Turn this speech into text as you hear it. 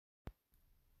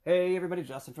Hey everybody,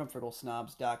 Justin from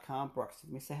FrugalSnobs.com. Brooks,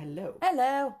 let me say hello.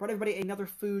 Hello. Brought everybody another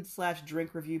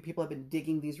food/drink review. People have been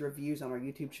digging these reviews on our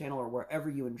YouTube channel or wherever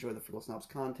you enjoy the Frugal Snobs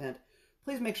content.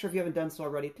 Please make sure if you haven't done so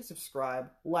already to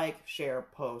subscribe, like, share,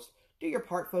 post. Do your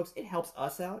part, folks. It helps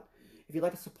us out. If you'd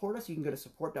like to support us, you can go to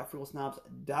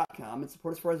support.frugalsnobs.com and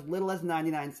support us for as little as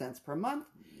 99 cents per month.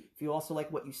 If you also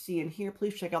like what you see and hear,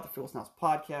 please check out the Frugal Snobs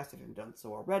podcast if you haven't done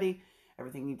so already.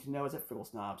 Everything you need to know is at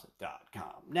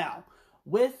frugalsnobs.com. Now,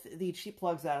 with the cheap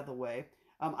plugs out of the way,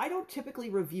 I don't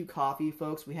typically review coffee,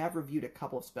 folks. We have reviewed a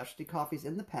couple of specialty coffees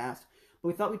in the past, but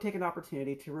we thought we'd take an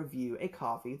opportunity to review a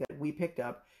coffee that we picked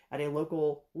up at a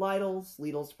local Lidl's,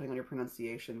 depending on your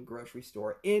pronunciation, grocery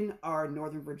store in our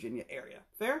Northern Virginia area.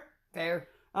 Fair? Fair.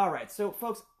 All right, so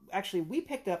folks, actually, we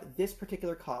picked up this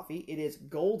particular coffee. It is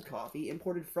gold coffee,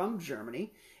 imported from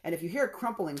Germany. And if you hear a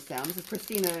crumpling sound, this is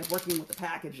Christina working with the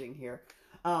packaging here.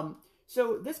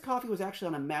 So this coffee was actually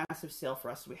on a massive sale for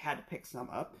us, so we had to pick some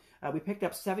up. We picked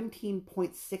up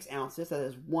 17.6 ounces, that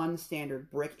is one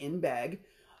standard brick in bag,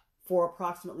 for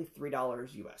approximately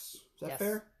 $3 US. Is that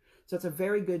fair? So it's a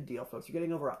very good deal, folks. You're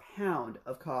getting over a pound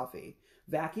of coffee,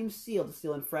 vacuum sealed to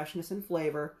seal in freshness and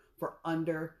flavor for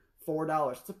under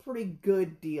 $4. It's a pretty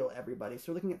good deal, everybody.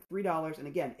 So we're looking at $3, and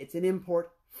again, it's an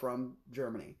import from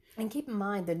Germany. And keep in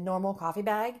mind, the normal coffee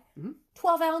bag,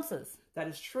 12 ounces. That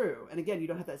is true. And again, you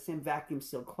don't have that same vacuum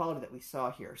sealed quality that we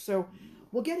saw here. So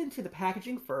we'll get into the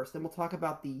packaging first, then we'll talk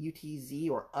about the UTZ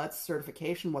or UTZ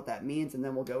certification, what that means, and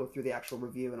then we'll go through the actual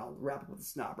review and I'll wrap up with the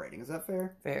snob rating. Is that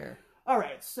fair? Fair. All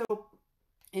right. So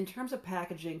in terms of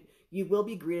packaging, you will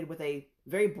be greeted with a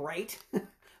very bright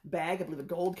bag, I believe a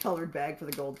gold-colored bag for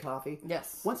the gold coffee.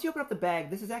 Yes. Once you open up the bag,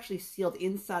 this is actually sealed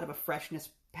inside of a freshness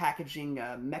packaging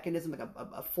mechanism, like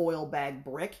a foil bag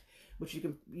brick, which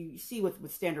you see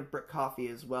with standard brick coffee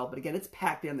as well. But again, it's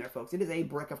packed in there, folks. It is a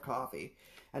brick of coffee.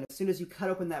 And as soon as you cut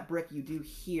open that brick, you do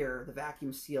hear the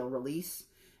vacuum seal release,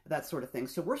 that sort of thing.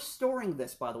 So we're storing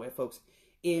this, by the way, folks,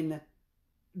 in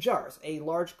jars, a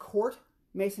large quart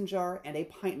mason jar and a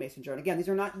pint mason jar. And again, these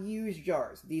are not used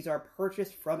jars. These are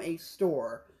purchased from a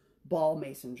store, ball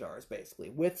mason jars, basically,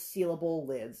 with sealable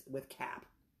lids with cap.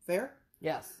 Fair?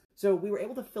 Yes. So we were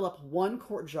able to fill up 1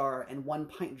 quart jar and 1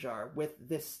 pint jar with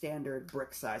this standard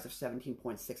brick size of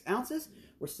 17.6 ounces.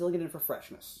 We're sealing it in for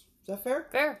freshness. Is that fair?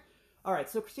 Fair. All right,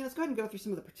 so Christina, let's go ahead and go through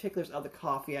some of the particulars of the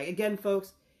coffee. Again,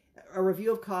 folks, a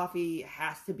review of coffee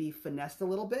has to be finessed a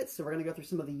little bit, so we're going to go through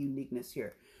some of the uniqueness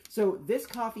here. So this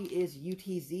coffee is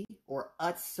UTZ, or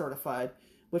UTZ certified,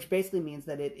 which basically means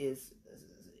that it's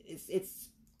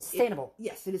sustainable.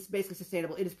 Yes, it is basically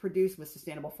sustainable. It is produced with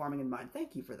sustainable farming in mind.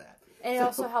 Thank you for that. And it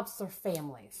also helps their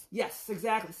families. Yes,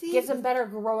 exactly. See, gives them better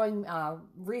growing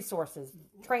resources,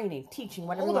 training, teaching,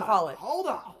 whatever you call it. Hold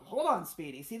on,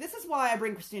 Speedy. See, this is why I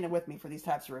bring Christina with me for these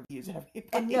types of reviews.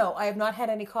 And no, I have not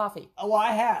had any coffee. Oh,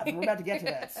 I have. We're about to get to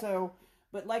that. So,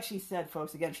 but like she said,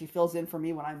 folks, again, she fills in for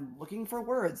me when I'm looking for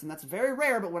words, and that's very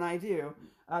rare, but when I do,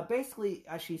 basically,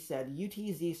 as she said,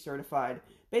 UTZ certified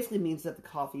basically means that the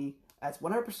coffee, that's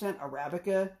 100%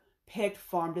 Arabica, picked,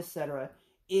 farmed, etc.,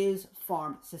 is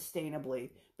farmed sustainably,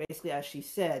 basically, as she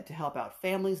said, to help out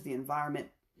families, the environment,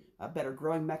 better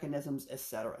growing mechanisms,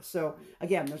 etc. So,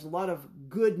 again, there's a lot of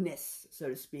goodness, so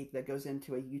to speak, that goes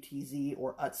into a UTZ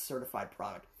or UTZ certified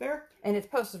product. Fair? And it's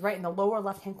posted right in the lower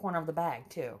left-hand corner of the bag,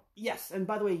 too. Yes, and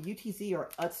by the way, UTZ or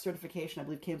UTZ certification, I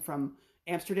believe, came from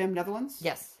Amsterdam, Netherlands.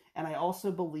 Yes. And I also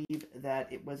believe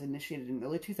that it was initiated in the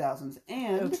early 2000s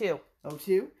and...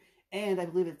 '02. And I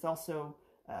believe it's also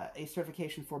a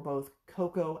certification for both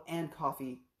cocoa and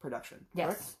coffee production.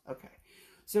 Yes. Correct? Okay.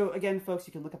 So again, folks,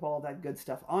 you can look up all that good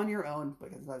stuff on your own,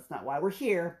 because that's not why we're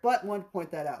here, but wanted to point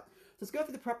that out. So let's go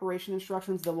through the preparation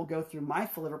instructions, then we'll go through my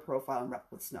flavor profile and wrap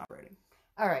up with snob rating.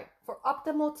 All right. For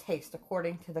optimal taste,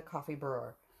 according to the coffee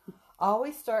brewer,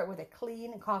 always start with a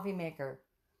clean coffee maker.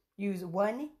 Use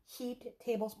 1 heaped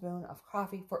tablespoon of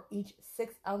coffee for each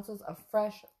 6 ounces of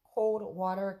fresh, cold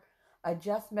water.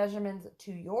 Adjust measurements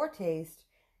to your taste.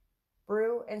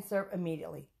 Brew and serve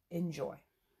immediately. Enjoy.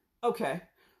 Okay.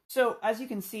 So, as you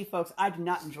can see, folks, I do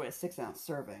not enjoy a 6-ounce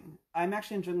serving. I'm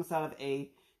actually enjoying this out of a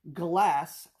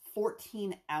glass,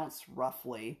 14-ounce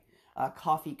roughly,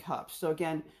 coffee cup. So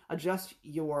again, adjust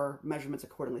your measurements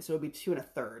accordingly. So it would be 2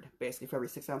 1/3, basically, for every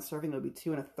 6-ounce serving. It would be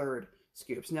 2 1/3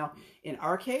 scoops. Now, in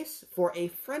our case, for a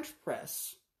French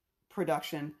press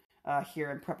production here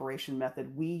in preparation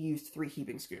method, we used 3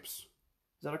 heaping scoops.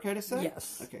 Is that okay to say?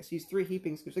 Yes. Okay, so use 3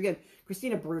 heaping scoops. Again,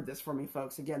 Christina brewed this for me,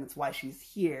 folks. Again, that's why she's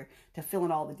here, to fill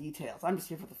in all the details. I'm just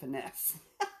here for the finesse.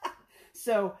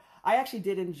 So, I actually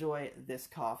did enjoy this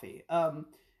coffee.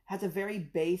 has a very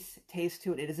base taste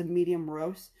to it. It is a medium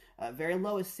roast, very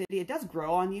low acidity. It does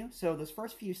grow on you, so those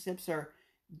first few sips are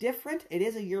different. It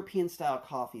is a European style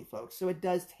coffee, folks, so it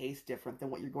does taste different than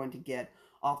what you're going to get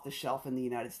off the shelf in the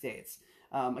United States.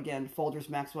 Again, Folgers,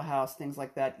 Maxwell House, things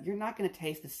like that, you're not going to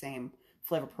taste the same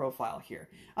flavor profile here.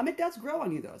 It does grow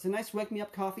on you, though. It's a nice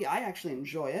wake-me-up coffee. I actually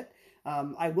enjoy it.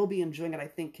 I will be enjoying it, I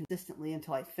think, consistently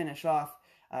until I finish off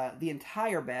the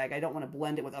entire bag. I don't want to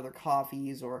blend it with other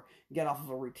coffees or get off of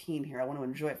a routine here. I want to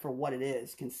enjoy it for what it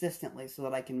is consistently so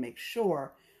that I can make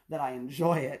sure that I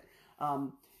enjoy it.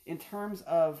 In terms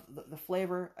of the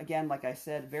flavor, again, like I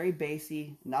said, very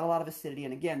basey, not a lot of acidity.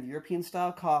 And again, the European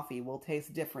style coffee will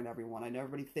taste different, everyone. I know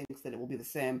everybody thinks that it will be the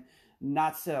same.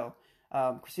 Not so.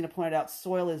 Christina pointed out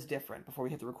soil is different before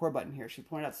we hit the record button here. She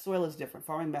pointed out soil is different.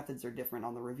 Farming methods are different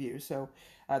on the review. So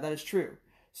that is true.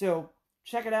 So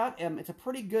check it out. It's a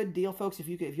pretty good deal, folks. If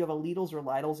you have a Lidl's or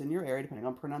Lidl's in your area, depending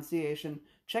on pronunciation,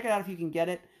 check it out if you can get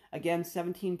it. Again,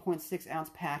 17.6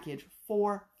 ounce package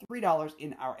for $3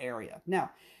 in our area.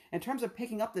 Now, in terms of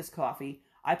picking up this coffee,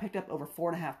 I picked up over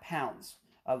 4.5 pounds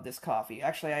of this coffee.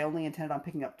 Actually, I only intended on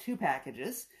picking up 2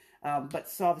 packages, but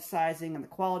saw the sizing and the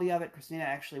quality of it. Christina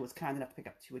actually was kind enough to pick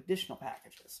up 2 additional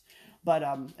packages. But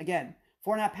again,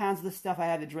 4.5 pounds of this stuff I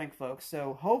had to drink, folks.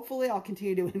 So hopefully I'll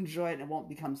continue to enjoy it and it won't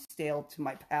become stale to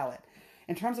my palate.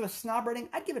 In terms of a snob rating,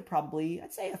 I'd give it probably,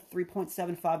 I'd say a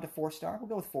 3.75 to 4 star. We'll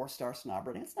go with 4 star snob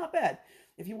rating. It's not bad.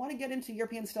 If you want to get into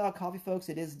European style coffee, folks,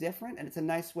 it is different and it's a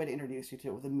nice way to introduce you to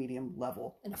it with a medium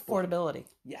level. And affordability.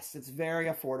 Yes, it's very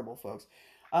affordable, folks.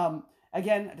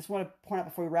 Again, I just want to point out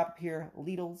before we wrap up here,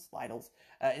 Lidl's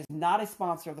is not a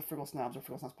sponsor of the Frugal Snobs or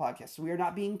Frugal Snobs podcast. So we are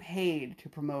not being paid to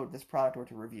promote this product or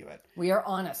to review it. We are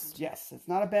honest. Yes, it's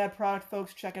not a bad product,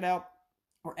 folks. Check it out.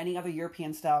 Or any other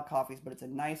European style coffees, but it's a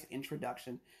nice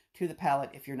introduction to the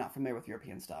palate if you're not familiar with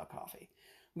European style coffee.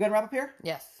 We got to wrap up here?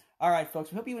 Yes. All right,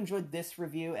 folks. We hope you enjoyed this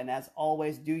review. And as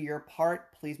always, do your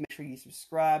part. Please make sure you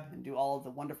subscribe and do all of the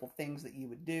wonderful things that you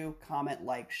would do. Comment,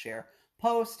 like, share,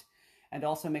 post. And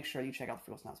also make sure you check out the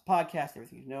Frugal Snobs podcast.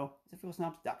 Everything you know is at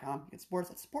frugalsnobs.com. You can support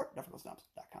us at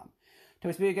support.frugalsnobs.com. Till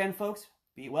we speak again, folks,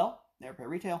 be well, never pay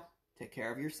retail. Take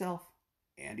care of yourself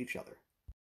and each other.